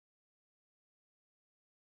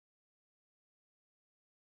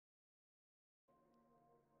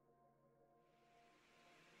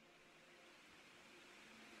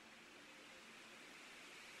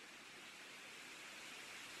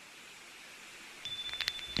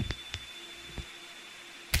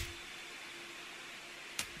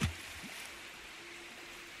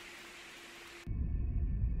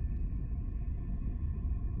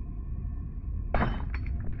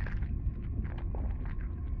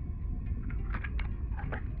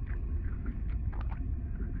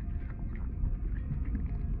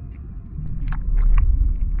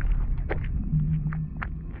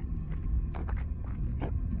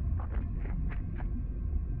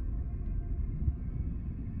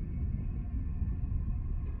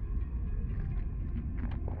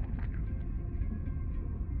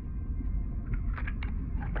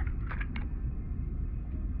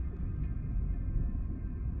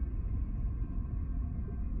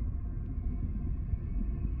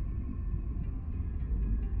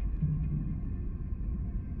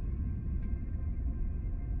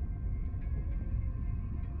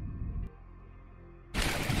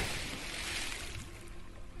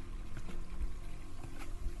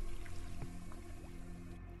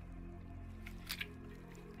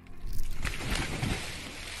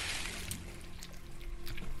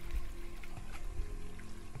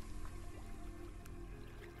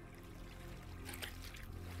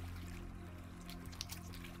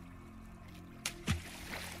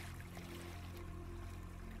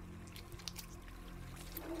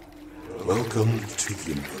Welcome to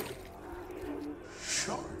Limbo.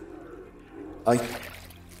 Sure.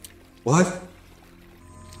 What?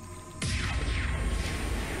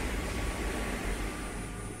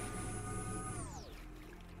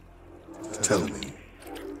 Tell me,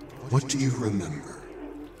 what do you remember?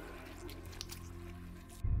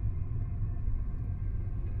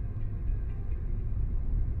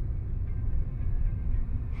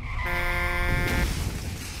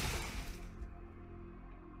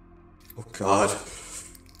 Oh God.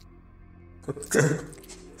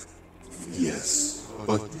 Yes,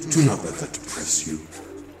 but do not let that depress you.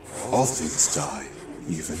 All things die,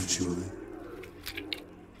 eventually.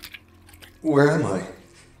 Where am I?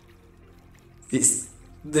 Is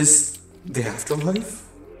this the afterlife?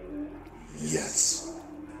 Yes.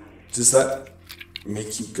 Does that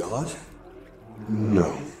make you God?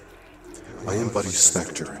 No. I embody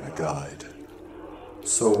Spectre and a guide.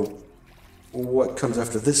 So, what comes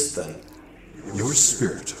after this then? Your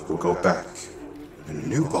spirit will go back in a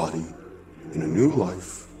new body, in a new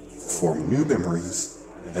life, form new memories,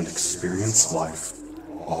 and experience life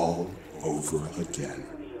all over again.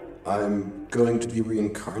 I'm going to be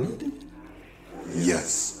reincarnated?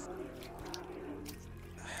 Yes.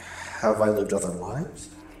 Have I lived other lives?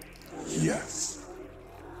 Yes.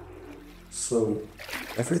 So,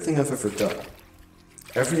 everything I've ever done,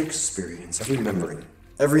 every experience, every memory,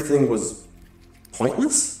 everything was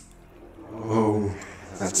pointless? Oh,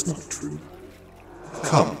 that's not true.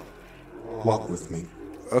 Come, walk with me.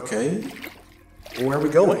 Okay. Where are we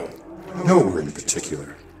going? Nowhere in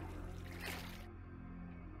particular.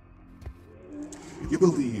 You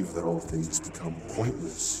believe that all things become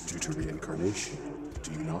pointless due to reincarnation,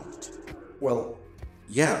 do you not? Well,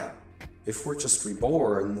 yeah. If we're just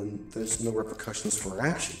reborn, then there's no repercussions for our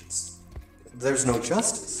actions. There's no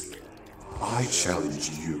justice. I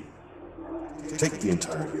challenge you. Take the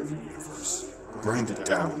entirety of your universe, grind it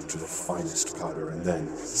down to the finest powder, and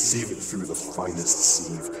then sieve it through the finest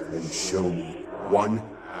sieve, and show me one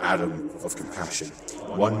atom of compassion,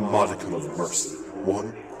 one modicum of mercy,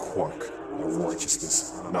 one quark of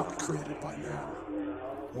righteousness not created by man.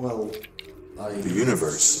 Well, The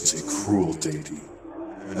universe is a cruel deity,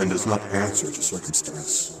 and does not answer to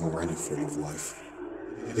circumstance nor any form of life.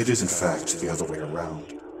 It is in fact the other way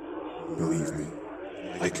around. Believe me,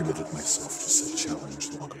 I committed myself to such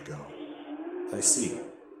challenge long ago. I see.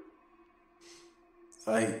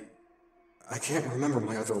 I can't remember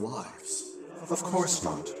my other lives. Of course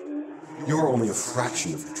not. You're only a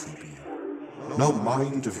fraction of your true being. No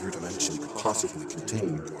mind of your dimension could possibly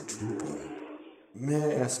contain your true being. May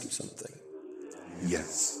I ask you something?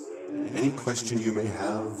 Yes. Any question you may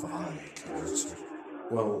have, I can answer.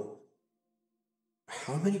 Well,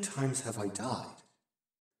 how many times have I died?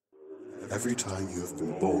 Every time you have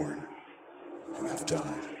been born, you have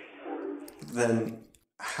died. Then,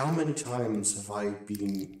 how many times have I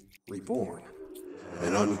been reborn?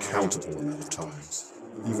 An uncountable amount of times.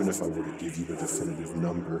 Even if I were to give you a definitive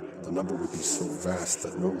number, the number would be so vast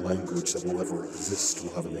that no language that will ever exist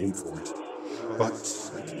will have a name for it.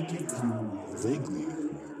 But I can give you vaguely who you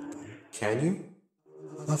will be. Can you?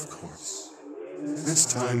 Of course. This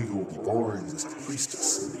time you will be born as a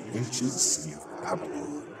priestess in the ancient city of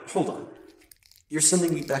Babylon. Hold on. You're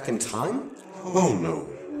sending me back in time? Oh no,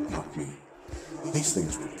 not me. These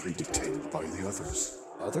things were predictated by the others.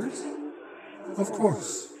 Others? Of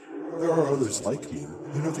course. There are others like me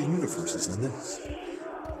who know the universe is in this.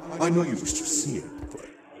 I know you wish to see it, but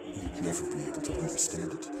you'd never be able to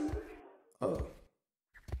understand it. Oh.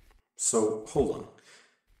 So, hold on.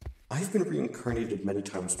 I've been reincarnated many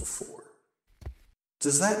times before.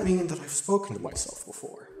 Does that mean that I've spoken to myself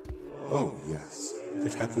before? Oh, yes.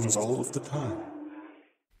 It happens all of the time.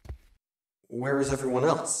 Where is everyone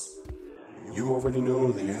else? You already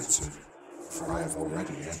know the answer, for I have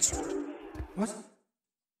already answered. What?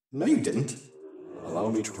 No, you didn't. Allow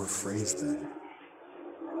me to rephrase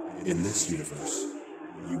that. In this universe,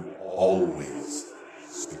 you always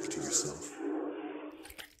speak to yourself.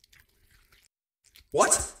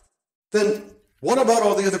 What? Then, what about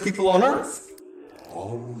all the other people on Earth?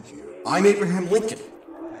 All you. I'm Abraham Lincoln.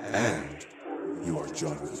 And you are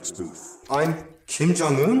John Wilkes Booth. I'm Kim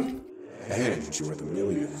Jong-un? And you are the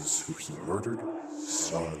millions who he murdered,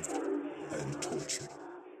 starved, and tortured.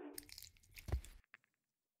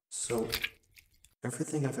 So,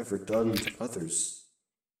 everything I've ever done to others,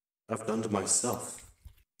 I've done to myself.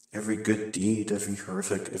 Every good deed, every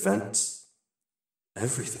horrific event,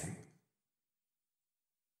 everything.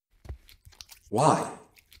 Why?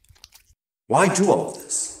 Why do all of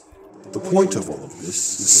this? The point of all of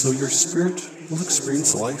this is so your spirit will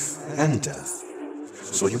experience life and death.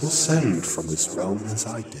 So you will ascend from this realm as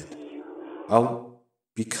I did. I'll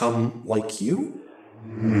become like you?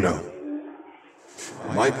 No.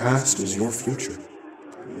 My past is your future.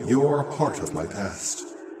 You are a part of my past.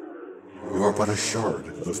 You are but a shard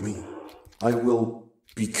of me. I will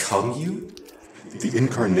become you? The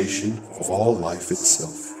incarnation of all life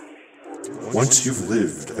itself. Once you've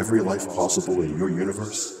lived every life possible in your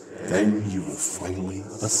universe, then you will finally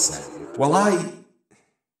ascend.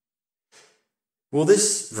 Will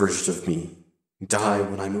this version of me die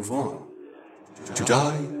when I move on? To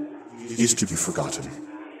die is to be forgotten.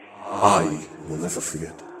 I will never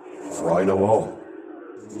forget, for I know all.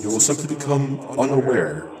 You will simply become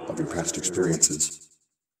unaware of your past experiences.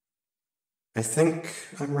 I think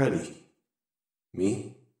I'm ready.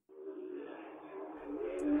 Me?